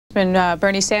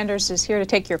Bernie Sanders is here to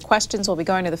take your questions. We'll be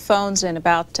going to the phones in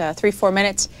about 3-4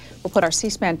 minutes. We'll put our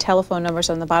C-SPAN telephone numbers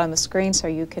on the bottom of the screen so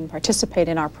you can participate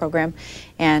in our program.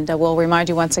 And we'll remind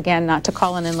you once again not to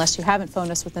call in unless you haven't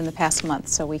phoned us within the past month,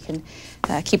 so we can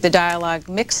keep the dialogue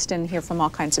mixed and hear from all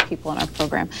kinds of people in our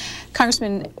program.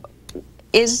 Congressman,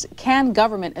 can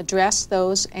government address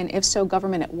those, and if so,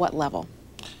 government at what level?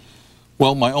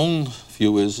 Well, my own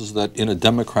view is that in a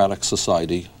democratic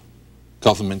society,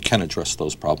 government can address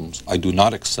those problems. I do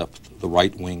not accept the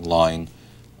right-wing line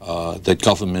that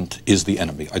government is the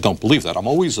enemy. I don't believe that. I'm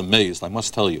always amazed, I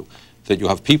must tell you, that you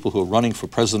have people who are running for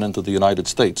President of the United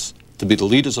States to be the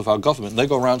leaders of our government, and they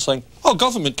go around saying, oh,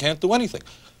 government can't do anything.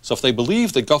 So if they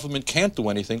believe that government can't do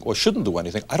anything or shouldn't do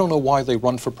anything, I don't know why they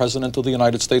run for President of the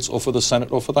United States or for the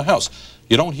Senate or for the House.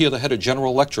 You don't hear the head of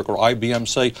General Electric or IBM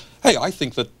say, hey, I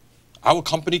think that our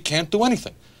company can't do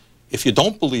anything. If you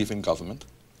don't believe in government,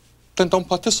 then don't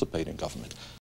participate in government.